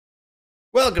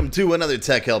Welcome to another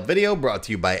Tech Help video brought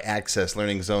to you by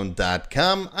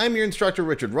AccessLearningZone.com. I'm your instructor,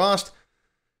 Richard Rost.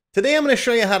 Today I'm going to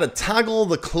show you how to toggle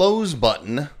the close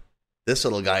button. This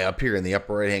little guy up here in the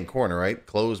upper right-hand corner, right?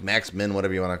 Close, max, min,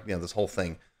 whatever you want to, this whole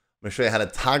thing. I'm going to show you how to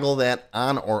toggle that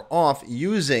on or off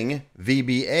using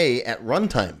VBA at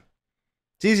runtime.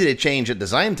 It's easy to change at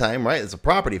design time, right? It's a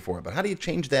property for it, but how do you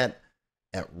change that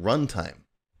at runtime?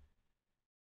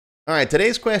 All right,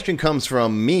 today's question comes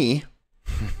from me.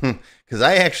 Because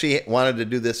I actually wanted to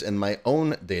do this in my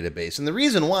own database. And the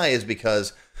reason why is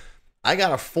because I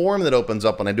got a form that opens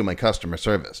up when I do my customer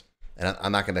service. And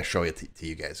I'm not going to show it to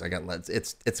you guys.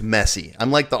 It's messy.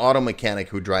 I'm like the auto mechanic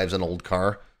who drives an old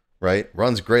car, right?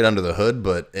 Runs great under the hood,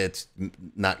 but it's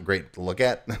not great to look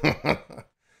at.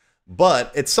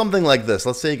 But it's something like this.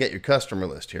 Let's say you get your customer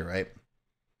list here, right?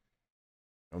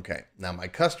 Okay, now my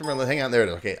customer list, hang on, there it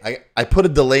is. Okay, I put a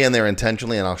delay in there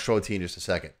intentionally, and I'll show it to you in just a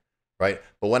second. Right?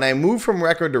 But when I move from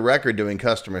record to record doing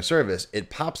customer service, it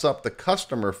pops up the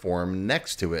customer form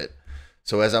next to it.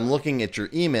 So as I'm looking at your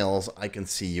emails, I can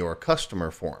see your customer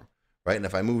form, right? And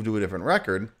if I move to a different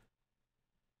record,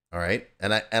 all right,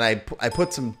 and I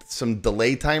put some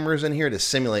delay timers in here to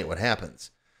simulate what happens.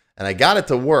 And I got it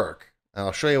to work. And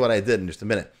I'll show you what I did in just a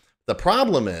minute. The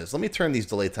problem is, let me turn these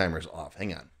delay timers off.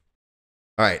 Hang on.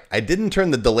 All right, I didn't turn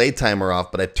the delay timer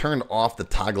off, but I turned off the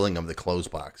toggling of the close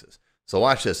boxes. So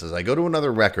watch this. As I go to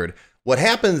another record, what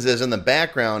happens is in the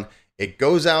background, it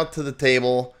goes out to the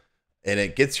table and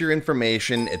it gets your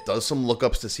information. It does some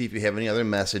lookups to see if you have any other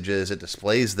messages. It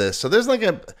displays this. So there's like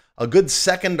a good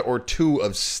second or two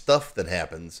of stuff that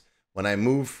happens when I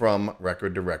move from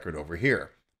record to record over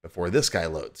here before this guy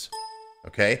loads.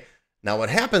 Okay. Now what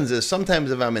happens is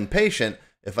sometimes if I'm impatient,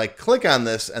 if I click on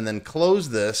this and then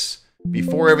close this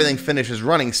before everything finishes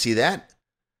running, see that?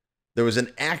 There was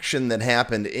an action that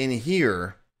happened in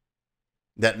here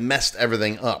that messed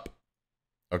everything up.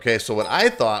 Okay, so what I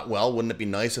thought, well, wouldn't it be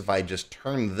nice if I just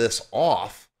turned this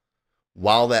off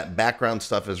while that background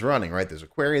stuff is running, right? There's a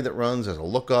query that runs, there's a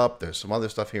lookup, there's some other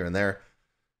stuff here and there,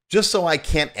 just so I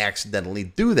can't accidentally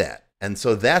do that. And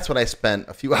so that's what I spent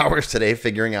a few hours today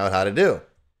figuring out how to do.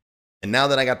 And now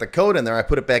that I got the code in there, I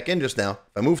put it back in just now.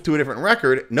 If I move to a different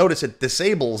record, notice it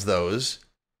disables those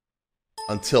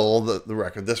until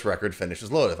this record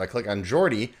finishes load. If I click on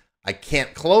Jordy, I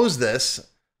can't close this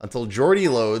until Jordy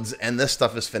loads and this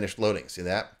stuff is finished loading. See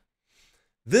that?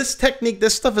 This technique,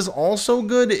 this stuff is also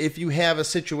good if you have a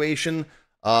situation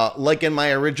like in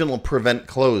my original prevent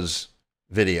close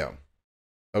video.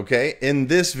 Okay, in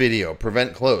this video,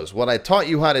 prevent close, what I taught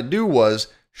you how to do was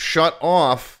shut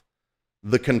off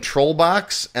the control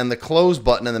box and the close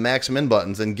button and the max and min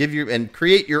buttons and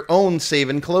create your own save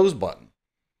and close button.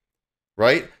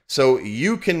 Right? So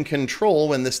you can control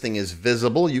when this thing is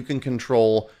visible. You can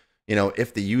control,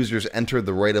 if the users entered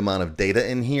the right amount of data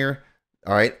in here.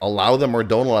 All right. Allow them or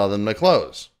don't allow them to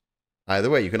close.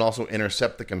 Either way, you can also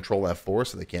intercept the ControlF4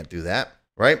 so they can't do that.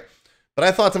 Right? But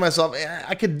I thought to myself,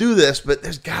 I could do this, but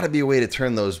there's got to be a way to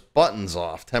turn those buttons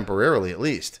off temporarily at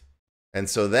least. And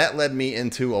so that led me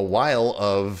into a while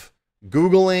of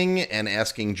Googling and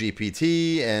asking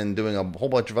GPT and doing a whole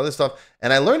bunch of other stuff.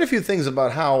 And I learned a few things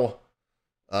about how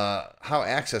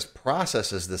Access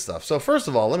processes this stuff. So first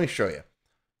of all, let me show you.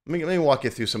 Let me walk you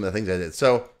through some of the things I did.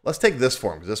 So let's take this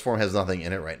form because this form has nothing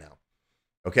in it right now.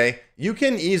 Okay, you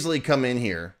can easily come in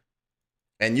here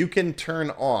and you can turn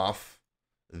off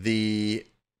the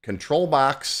control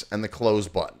box and the close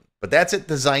button. But that's at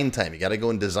design time. You got to go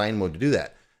in design mode to do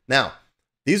that. Now,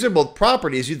 these are both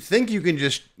properties. You'd think you can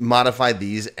just modify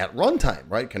these at runtime,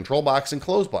 right? Control box and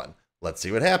close button. Let's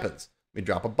see what happens. Let me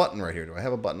drop a button right here. Do I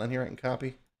have a button on here I can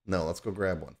copy? No, let's go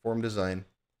grab one. Form design,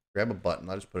 grab a button.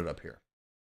 I'll just put it up here.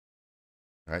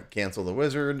 All right, cancel the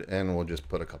wizard, and we'll just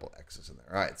put a couple X's in there.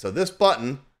 All right, so this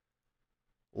button,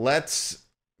 let's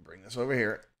bring this over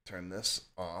here. Turn this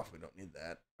off. We don't need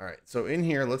that. All right, so in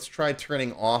here, let's try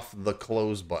turning off the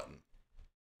close button.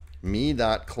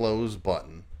 me.close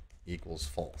button equals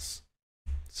false.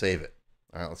 Save it.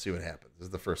 All right, let's see what happens. This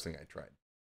is the first thing I tried.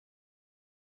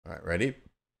 All right, ready?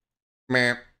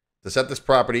 To set this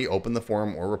property, open the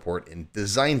form or report in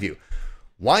design view.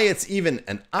 Why it's even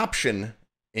an option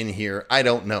in here, I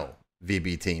don't know.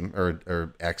 VB team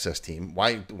or access team.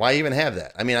 Why even have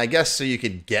that? I mean, I guess so you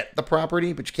could get the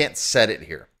property, but you can't set it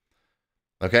here.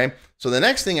 Okay. So the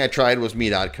next thing I tried was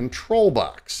me.control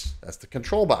box. That's the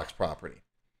control box property.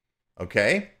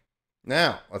 Okay.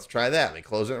 Now let's try that. Let me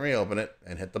close it and reopen it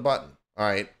and hit the button. All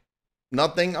right.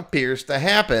 Nothing appears to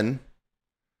happen.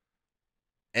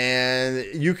 And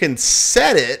you can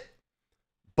set it,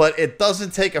 but it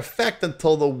doesn't take effect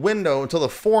until the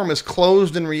form is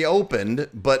closed and reopened,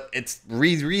 but it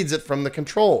reads it from the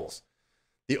controls.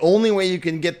 The only way you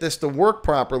can get this to work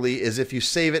properly is if you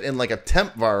save it in like a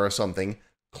temp var or something,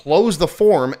 close the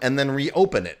form, and then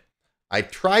reopen it. I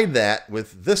tried that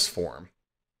with this form.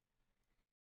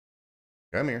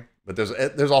 Come here. But there's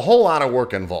a whole lot of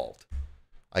work involved.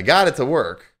 I got it to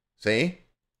work. See?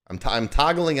 I'm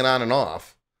toggling it on and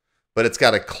off. But it's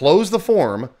got to close the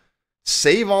form,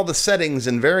 save all the settings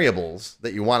and variables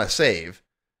that you want to save,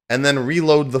 and then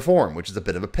reload the form, which is a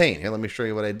bit of a pain. Here, let me show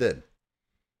you what I did.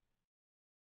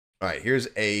 All right, here's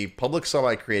a public sub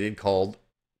I created called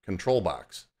control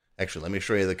box. Actually, let me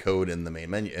show you the code in the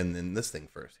main menu and in this thing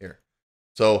first here.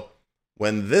 So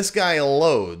when this guy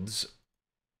loads,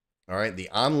 all right, the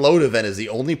onload event is the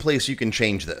only place you can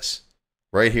change this.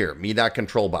 Right here,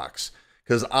 me.controlBox.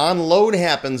 Because onload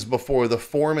happens before the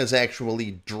form is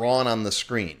actually drawn on the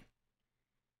screen.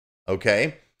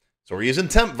 Okay? So we're using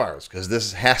temp vars because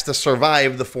this has to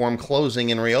survive the form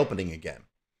closing and reopening again.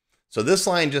 So this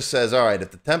line just says, all right,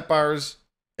 if the temp vars,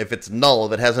 if it's null,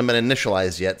 if it hasn't been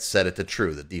initialized yet, set it to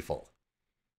true, the default.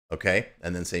 Okay?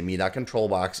 And then say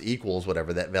me.controlBox equals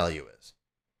whatever that value is.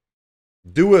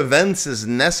 Do events is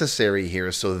necessary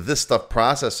here so this stuff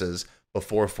processes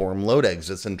before form load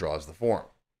exits and draws the form.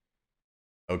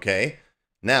 Okay?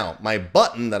 Now, my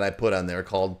button that I put on there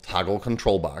called toggle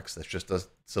control box, that's just a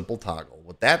simple toggle.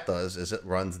 What that does is it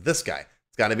runs this guy.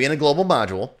 It's got to be in a global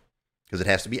module because it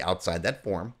has to be outside that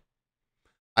form.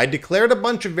 I declared a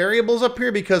bunch of variables up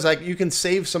here because you can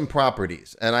save some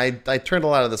properties. And I turned a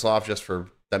lot of this off just for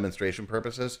demonstration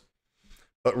purposes.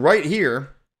 But right here,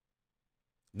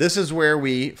 this is where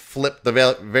we flip the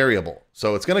variable.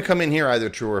 So it's going to come in here either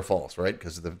true or false, right?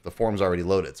 Because the form's already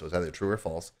loaded. So it's either true or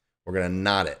false. We're going to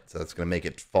not it. So that's going to make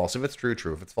it false if it's true,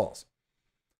 true if it's false.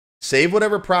 Save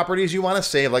whatever properties you want to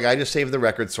save. Like I just saved the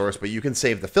record source, but you can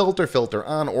save the filter, filter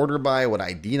on, order by, what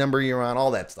ID number you're on, all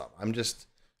that stuff.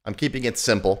 I'm keeping it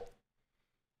simple.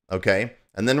 Okay.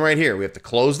 And then right here, we have to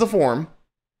close the form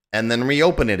and then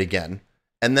reopen it again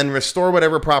and then restore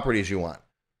whatever properties you want.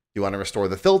 You want to restore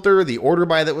the filter, the order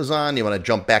by that was on. You want to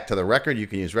jump back to the record. You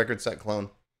can use record set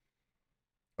clone.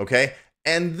 Okay.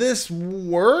 And this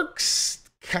works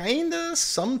kind of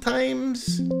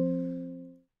sometimes.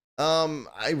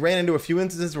 I ran into a few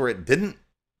instances where it didn't.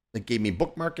 It gave me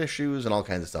bookmark issues and all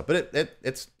kinds of stuff, but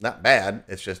it's not bad.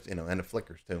 It's just, and it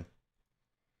flickers too.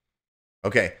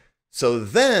 Okay. So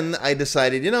then I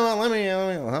decided, let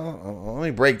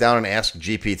me break down and ask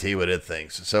GPT what it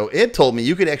thinks. So it told me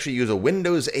you could actually use a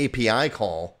Windows API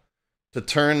call to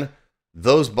turn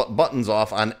those buttons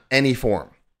off on any form.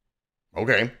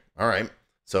 Okay. All right.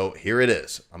 So here it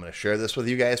is. I'm going to share this with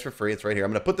you guys for free. It's right here.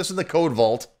 I'm going to put this in the code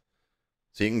vault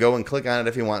so you can go and click on it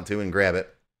if you want to and grab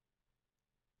it.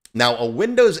 Now, a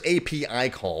Windows API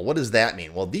call, what does that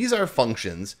mean? Well, these are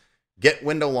functions: get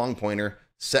window long pointer,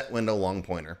 set window long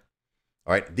pointer.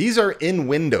 All right, these are in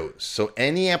Windows, so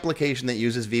any application that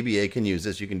uses VBA can use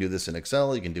this. You can do this in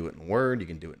Excel, you can do it in Word, you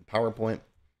can do it in PowerPoint,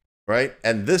 right?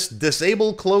 And this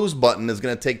disable close button is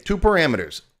going to take two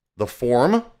parameters: the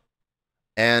form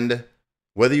and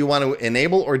whether you want to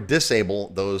enable or disable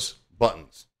those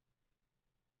buttons.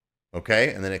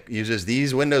 Okay, and then it uses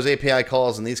these Windows API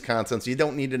calls and these constants. You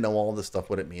don't need to know all this stuff,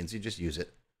 what it means. You just use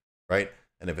it, right?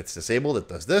 And if it's disabled, it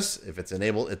does this. If it's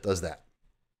enabled, it does that.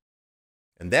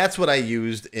 And that's what I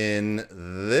used in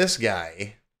this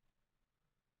guy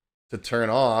to turn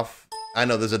off. I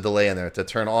know there's a delay in there to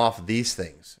turn off these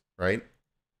things, right?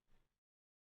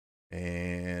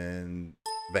 And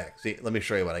back. See, let me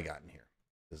show you what I got in here.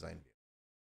 Design view.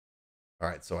 All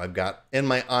right, so I've got in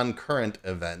my onCurrent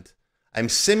event, I'm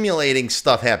simulating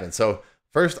stuff happen. So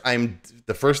first,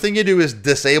 the first thing you do is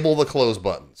disable the close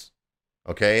buttons.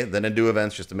 Okay, then I do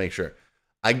events just to make sure.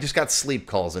 I just got sleep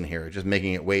calls in here, just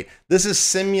making it wait. This is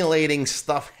simulating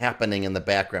stuff happening in the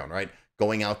background, right?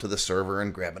 Going out to the server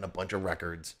and grabbing a bunch of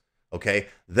records. Okay,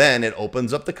 then it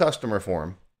opens up the customer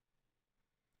form.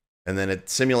 And then it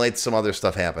simulates some other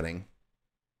stuff happening.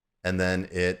 And then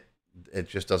it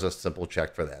just does a simple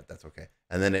check for that. That's okay.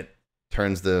 And then it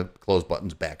turns the close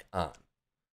buttons back on.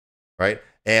 Right?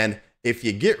 And if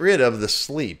you get rid of the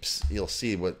sleeps, you'll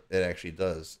see what it actually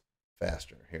does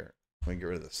faster. Here, let me get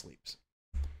rid of the sleeps.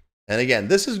 And again,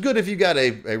 this is good if you got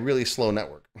a really slow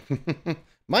network.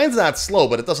 Mine's not slow,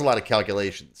 but it does a lot of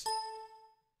calculations.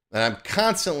 And I'm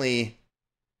constantly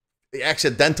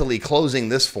accidentally closing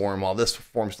this form while this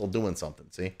form's still doing something.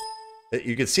 See?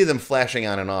 You can see them flashing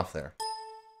on and off there.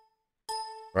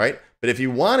 Right? But if you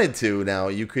wanted to, now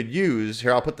you could use,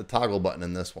 here, I'll put the toggle button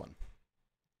in this one.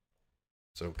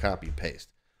 So copy, paste.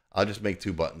 I'll just make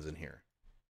two buttons in here.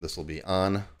 This will be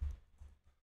on,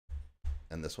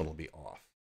 and this one will be off.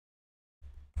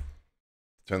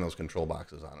 Turn those control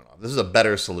boxes on and off. This is a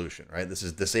better solution, right? This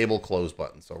is disable close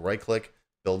button. So right click,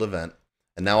 build event.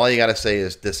 And now all you got to say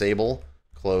is disable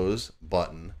close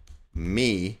button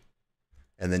me.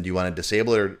 And then do you want to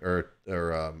disable it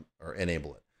or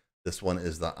enable it? This one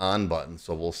is the on button.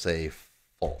 So we'll say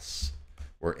false.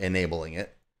 We're enabling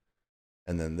it.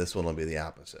 And then this one will be the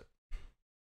opposite.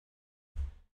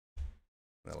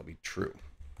 That'll be true.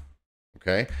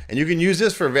 Okay, and you can use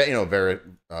this for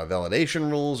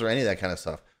validation rules or any of that kind of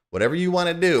stuff. Whatever you want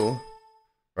to do,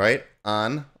 right?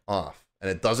 On, off, and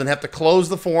it doesn't have to close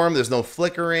the form. There's no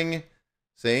flickering.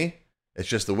 See, it's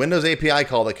just the Windows API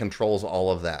call that controls all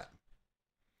of that.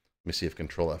 Let me see if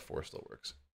ControlF4 still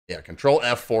works. Yeah,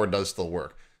 ControlF4 does still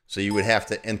work. So you would have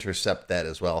to intercept that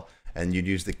as well, and you'd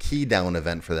use the key down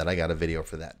event for that. I got a video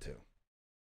for that too.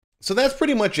 So that's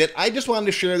pretty much it. I just wanted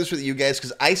to share this with you guys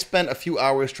because I spent a few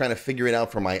hours trying to figure it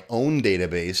out for my own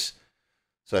database.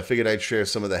 So I figured I'd share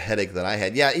some of the headache that I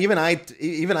had. Yeah, even I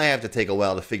have to take a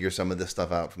while to figure some of this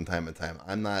stuff out from time to time.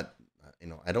 I'm not,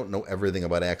 I don't know everything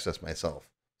about Access myself.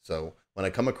 So when I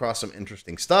come across some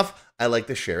interesting stuff, I like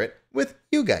to share it with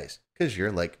you guys because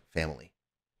you're like family.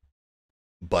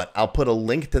 But I'll put a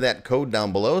link to that code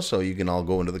down below so you can all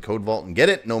go into the code vault and get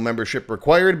it. No membership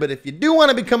required, but if you do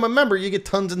want to become a member, you get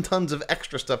tons and tons of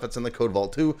extra stuff that's in the code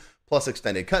vault too, plus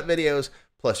extended cut videos,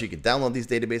 plus you can download these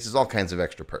databases, all kinds of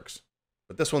extra perks.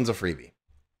 But this one's a freebie.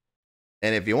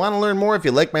 And if you want to learn more, if you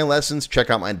like my lessons,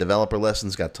 check out my developer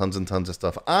lessons. Got tons and tons of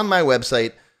stuff on my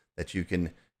website that you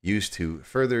can use to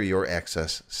further your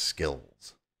Access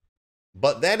skills.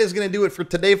 But that is going to do it for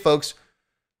today, folks.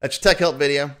 That's your TechHelp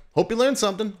video. Hope you learned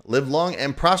something. Live long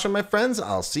and prosper, my friends.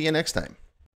 I'll see you next time.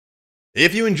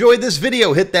 If you enjoyed this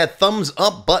video, hit that thumbs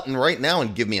up button right now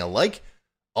and give me a like.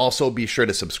 Also, be sure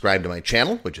to subscribe to my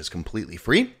channel, which is completely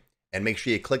free. And make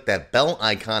sure you click that bell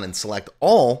icon and select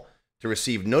all to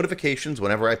receive notifications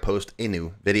whenever I post a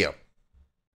new video.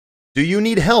 Do you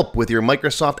need help with your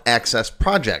Microsoft Access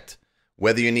project?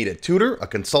 Whether you need a tutor, a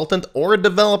consultant, or a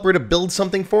developer to build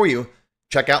something for you,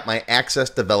 check out my Access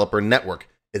Developer Network.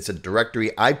 It's a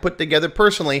directory I put together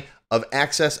personally of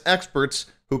Access experts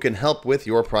who can help with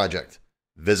your project.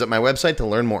 Visit my website to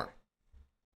learn more.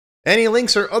 Any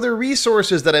links or other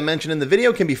resources that I mentioned in the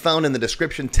video can be found in the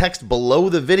description text below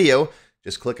the video.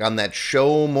 Just click on that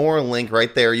show more link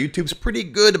right there. YouTube's pretty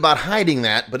good about hiding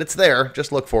that, but it's there.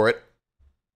 Just look for it.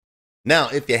 Now,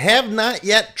 if you have not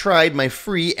yet tried my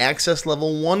free Access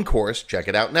Level 1 course, check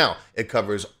it out now. It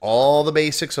covers all the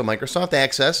basics of Microsoft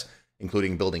Access,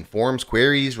 including building forms,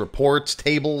 queries, reports,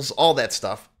 tables, all that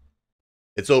stuff.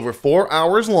 It's over 4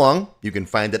 hours long. You can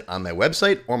find it on my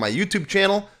website or my YouTube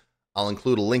channel. I'll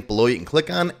include a link below you can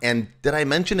click on. And did I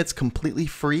mention it's completely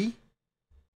free?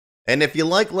 And if you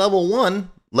like Level 1,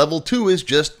 Level 2 is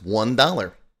just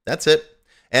 $1. That's it.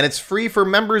 And it's free for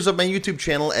members of my YouTube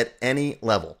channel at any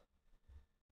level.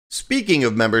 Speaking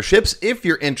of memberships, if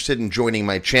you're interested in joining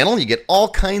my channel, you get all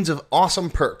kinds of awesome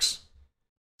perks.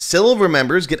 Silver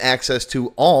members get access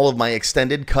to all of my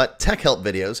extended cut TechHelp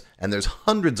videos, and there's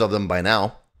hundreds of them by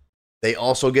now. They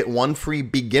also get one free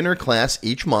beginner class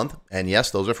each month, and yes,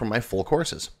 those are for my full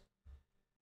courses.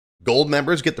 Gold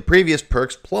members get the previous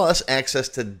perks plus access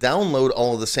to download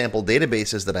all of the sample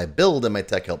databases that I build in my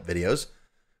TechHelp videos.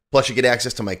 Plus you get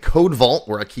access to my code vault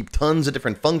where I keep tons of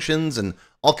different functions and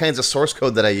all kinds of source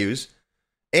code that I use.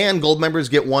 And gold members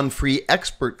get one free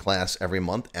expert class every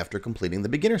month after completing the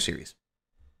beginner series.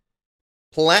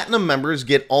 Platinum members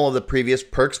get all of the previous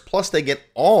perks, plus they get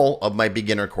all of my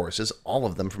beginner courses, all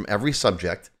of them from every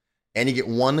subject, and you get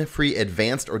one free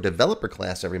advanced or developer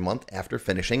class every month after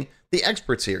finishing the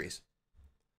expert series.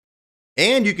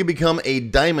 And you can become a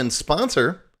diamond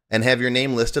sponsor and have your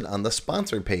name listed on the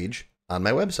sponsor page on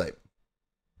my website.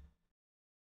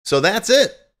 So that's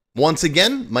it. Once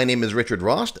again, my name is Richard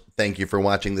Rost. Thank you for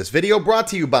watching this video brought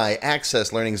to you by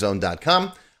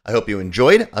AccessLearningZone.com. I hope you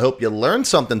enjoyed. I hope you learned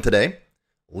something today.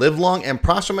 Live long and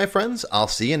prosper, my friends. I'll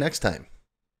see you next time.